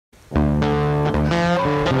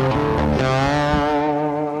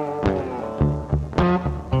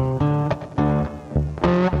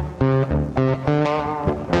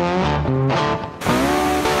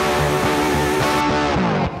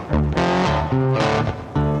Hey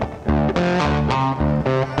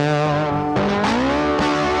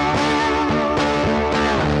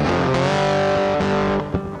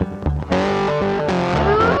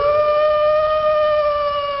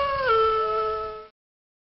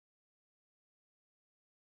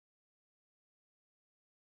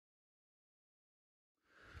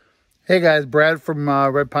guys, Brad from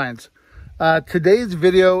Red Pines. Today's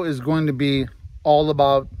video is going to be all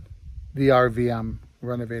about the RV I'm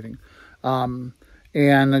renovating. And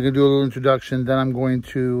I'm going to do a little introduction. Then I'm going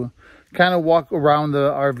to kind of walk around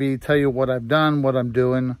the RV, tell you what I've done, what I'm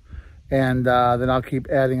doing, and then I'll keep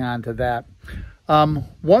adding on to that.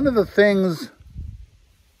 One of the things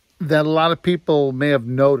that a lot of people may have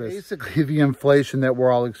noticed, basically the inflation that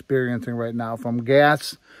we're all experiencing right now, from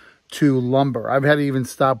gas to lumber. I've had to even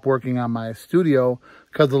stop working on my studio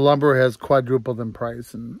because the lumber has quadrupled in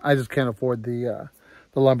price, and I just can't afford the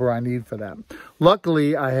lumber I need for that.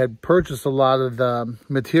 Luckily, I had purchased a lot of the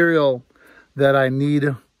material that I need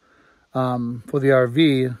for the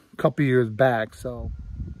RV a couple years back. So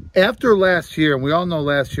after last year, and we all know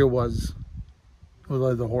last year was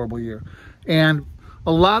a horrible year, and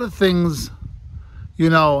a lot of things, you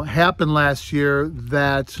know, happened last year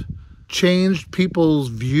that changed people's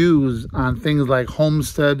views on things like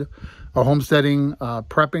homesteading,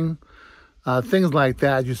 prepping, things like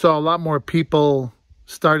that. You saw a lot more people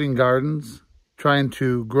starting gardens, trying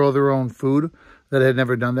to grow their own food that had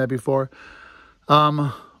never done that before.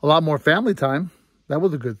 A lot more family time. That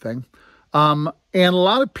was a good thing. And a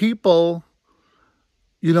lot of people,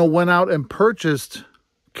 you know, went out and purchased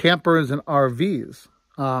campers and RVs.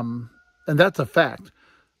 And that's a fact.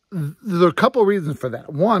 There are a couple of reasons for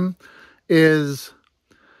that. One is,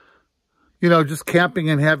 you know, just camping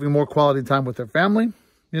and having more quality time with their family,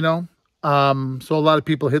 you know. So a lot of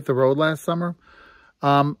people hit the road last summer.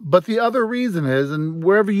 But the other reason is, and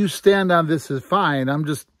wherever you stand on this is fine, I'm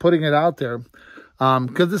just putting it out there,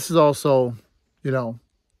 because this is also, you know,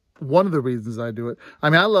 one of the reasons I do it. I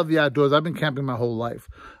mean, I love the outdoors. I've been camping my whole life.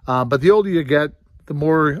 But the older you get, the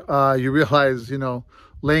more you realize, you know,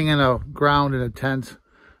 laying in a ground in a tent,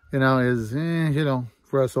 you know, is, you know,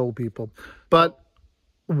 for us old people. But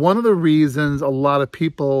one of the reasons a lot of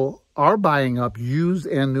people are buying up used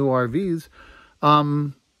and new RVs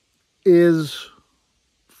is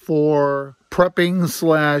for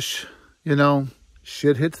prepping / you know,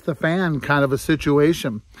 shit hits the fan kind of a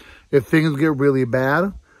situation. If things get really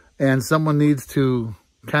bad and someone needs to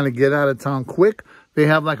kind of get out of town quick, they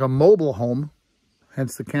have like a mobile home,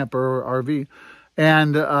 hence the camper or RV,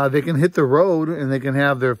 and they can hit the road and they can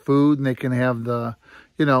have their food and they can have the,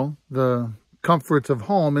 you know, the comforts of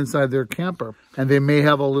home inside their camper. And they may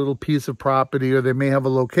have a little piece of property, or they may have a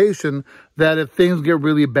location that if things get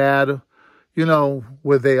really bad, you know,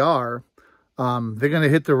 where they are, they're going to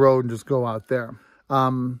hit the road and just go out there.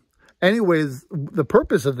 Anyways, the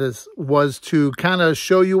purpose of this was to kind of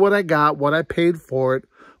show you what I got, what I paid for it,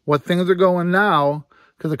 what things are going now,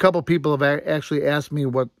 because a couple people have actually asked me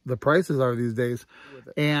what the prices are these days.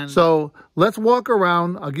 And so let's walk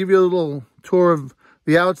around. I'll give you a little tour of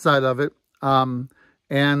the outside of it, and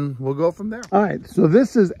we'll go from there. All right, so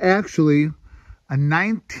this is actually a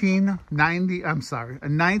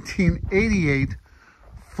 1988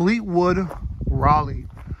 Fleetwood Rallye.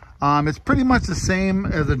 It's pretty much the same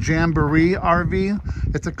as a Jamboree RV.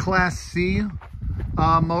 It's a Class C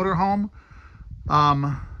motorhome.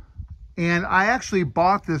 And I actually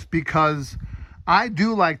bought this because I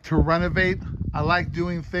do like to renovate. I like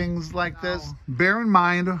doing things like this. Bear in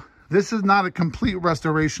mind, this is not a complete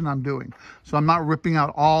restoration I'm doing. So I'm not ripping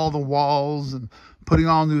out all the walls and putting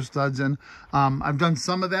all new studs in. I've done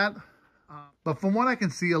some of that. But from what I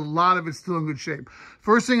can see, a lot of it's still in good shape.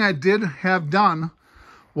 First thing I did have done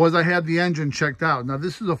was I had the engine checked out. Now,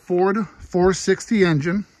 this is a Ford 460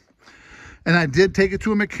 engine. And I did take it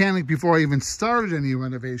to a mechanic before I even started any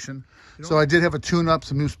renovation. So I did have a tune-up,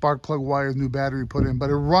 some new spark plug wires, new battery put in,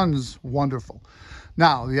 but it runs wonderful.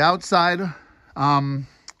 Now, the outside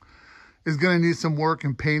is going to need some work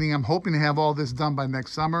and painting. I'm hoping to have all this done by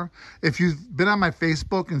next summer. If you've been on my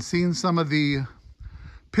Facebook and seen some of the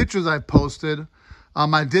pictures I've posted,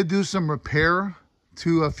 I did do some repair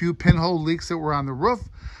to a few pinhole leaks that were on the roof.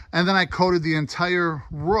 And then I coated the entire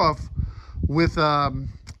roof with an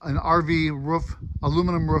RV roof,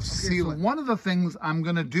 aluminum roof sealant. So one of the things I'm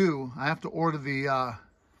gonna do, I have to order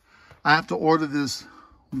this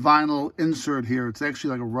vinyl insert here. It's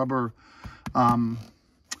actually like a rubber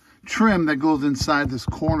trim that goes inside this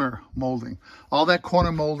corner molding. All that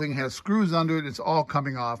corner molding has screws under it. It's all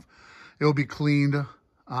coming off. It will be cleaned,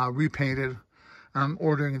 repainted. I'm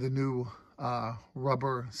ordering the new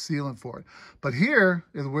rubber sealant for it. But here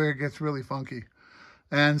is where it gets really funky.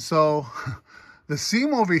 And so the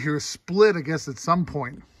seam over here split, I guess, at some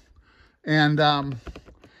point. And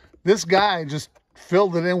this guy just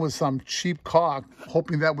filled it in with some cheap caulk,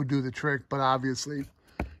 hoping that would do the trick. But obviously,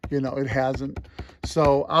 you know, it hasn't.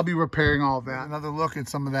 So I'll be repairing all of that. Another look at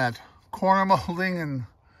some of that corner molding. And,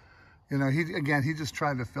 you know, he just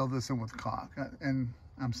tried to fill this in with caulk. And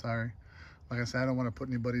I'm sorry. Like I said, I don't want to put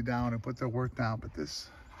anybody down and put their work down, but this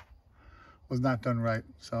was not done right.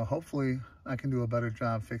 So hopefully I can do a better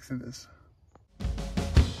job fixing this.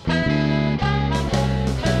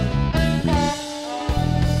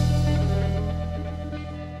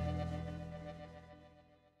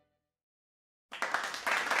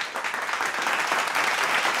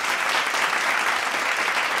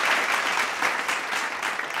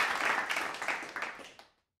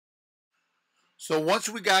 So once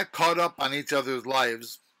we got caught up on each other's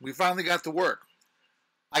lives, we finally got to work.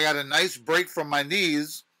 I got a nice break from my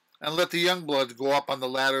knees and let the youngbloods go up on the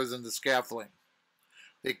ladders and the scaffolding.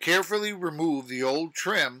 They carefully removed the old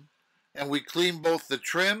trim, and we cleaned both the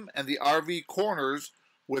trim and the RV corners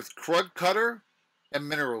with crud cutter and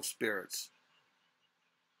mineral spirits.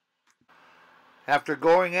 After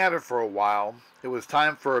going at it for a while, it was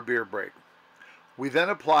time for a beer break. We then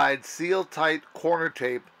applied seal-tight corner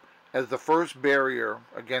tape as the first barrier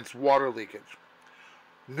against water leakage.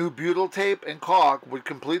 New butyl tape and caulk would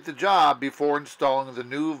complete the job before installing the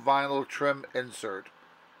new vinyl trim insert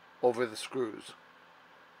over the screws.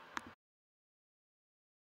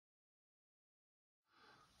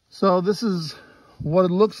 So this is what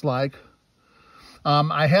it looks like.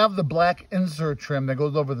 I have the black insert trim that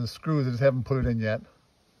goes over the screws. I just haven't put it in yet.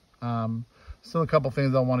 Still a couple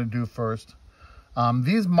things I want to do first.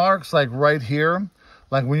 These marks like right here,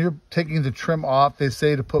 like when you're taking the trim off, they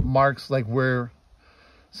say to put marks like where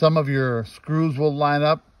some of your screws will line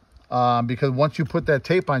up, because once you put that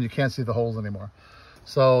tape on, you can't see the holes anymore.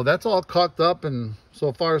 So that's all caulked up, and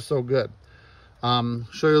so far so good.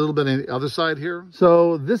 Show you a little bit on the other side here.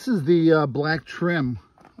 So this is the black trim.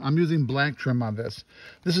 I'm using black trim on this.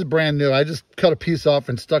 This is brand new. I just cut a piece off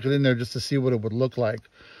and stuck it in there just to see what it would look like,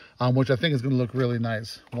 which I think is going to look really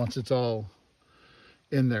nice once it's all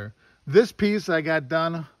in there. This piece I got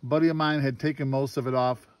done. A buddy of mine had taken most of it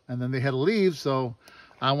off, and then they had to leave, so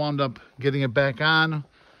I wound up getting it back on,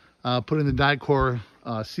 putting the die-core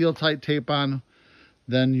seal tight tape on,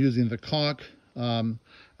 then using the caulk. And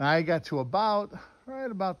I got to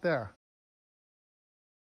right about there.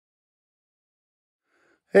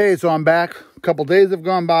 Hey, so I'm back. A couple days have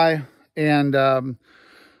gone by, and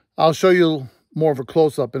I'll show you more of a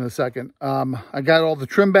close-up in a second. I got all the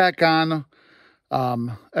trim back on.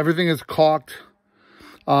 Everything is caulked.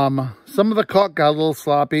 Some of the caulk got a little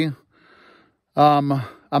sloppy. I'm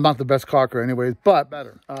not the best caulker anyways, but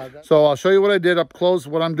better. So I'll show you what I did up close.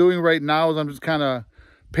 What I'm doing right now is I'm just kind of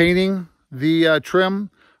painting the trim.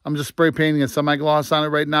 I'm just spray painting a semi-gloss on it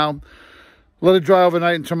right now. Let it dry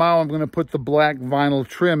overnight, and tomorrow I'm going to put the black vinyl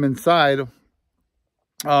trim inside,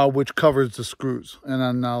 which covers the screws. And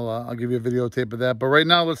then I'll give you a videotape of that. But right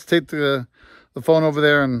now, let's take the phone over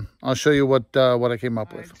there, and I'll show you what I came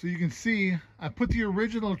up with. So you can see I put the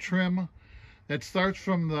original trim that starts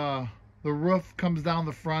from the roof, comes down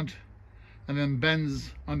the front, and then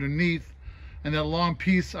bends underneath. And that long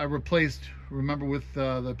piece I replaced, remember, with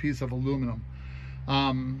the piece of aluminum.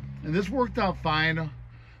 And this worked out fine.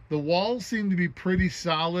 The walls seem to be pretty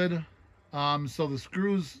solid, so the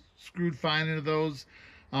screws screwed fine into those.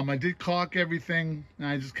 I did caulk everything, and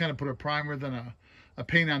I just kind of put a primer, then a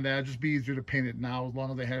paint on that. It'd just be easier to paint it now, as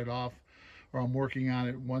long as I had it off, or I'm working on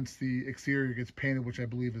it once the exterior gets painted, which I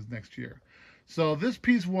believe is next year. So this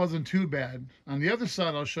piece wasn't too bad. On the other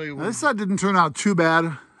side, I'll show you. This side didn't turn out too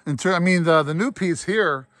bad. I mean, the new piece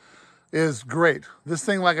here is great. This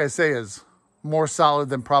thing, like I say, is more solid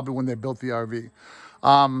than probably when they built the RV.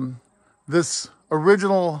 This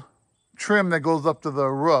original trim that goes up to the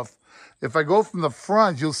roof, if I go from the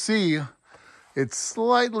front, you'll see it's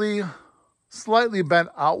slightly bent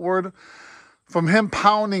outward. From him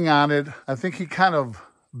pounding on it, I think he kind of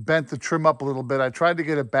bent the trim up a little bit. I tried to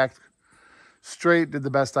get it back straight, did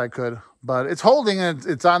the best I could, but it's holding, and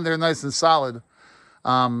it's on there nice and solid.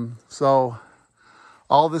 So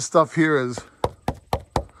all this stuff here is,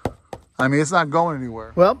 I mean, it's not going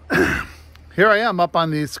anywhere. Well, here I am up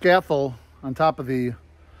on the scaffold on top of the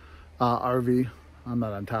RV. I'm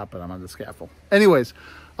not on top, but I'm on the scaffold. Anyways,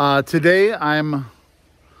 today I'm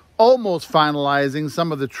almost finalizing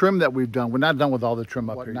some of the trim that we've done. We're not done with all the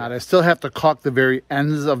trim up here yet. I still have to caulk the very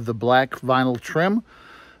ends of the black vinyl trim,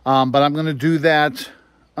 but I'm going to do that.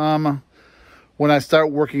 Well, when I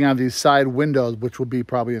start working on these side windows, which will be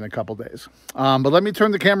probably in a couple days. But let me turn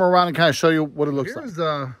the camera around and kind of show you what it looks like. Here's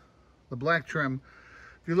the black trim.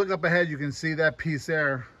 If you look up ahead, you can see that piece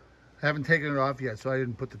there. I haven't taken it off yet, so I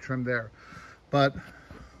didn't put the trim there. But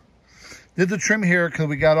did the trim here because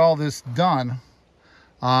we got all this done.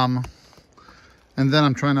 And then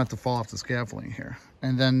I'm trying not to fall off the scaffolding here.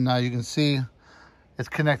 And then you can see it's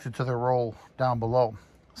connected to the roll down below.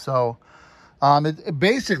 So it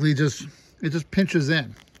basically just pinches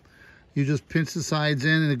in. You just pinch the sides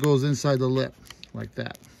in and it goes inside the lip like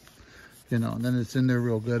that. You know, and then it's in there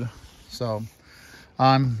real good. So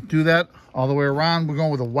do that all the way around. We're going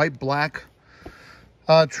with a white black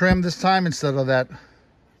trim this time instead of that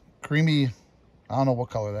creamy, I don't know what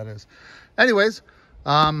color that is. Anyways,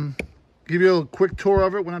 give you a quick tour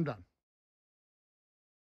of it when I'm done.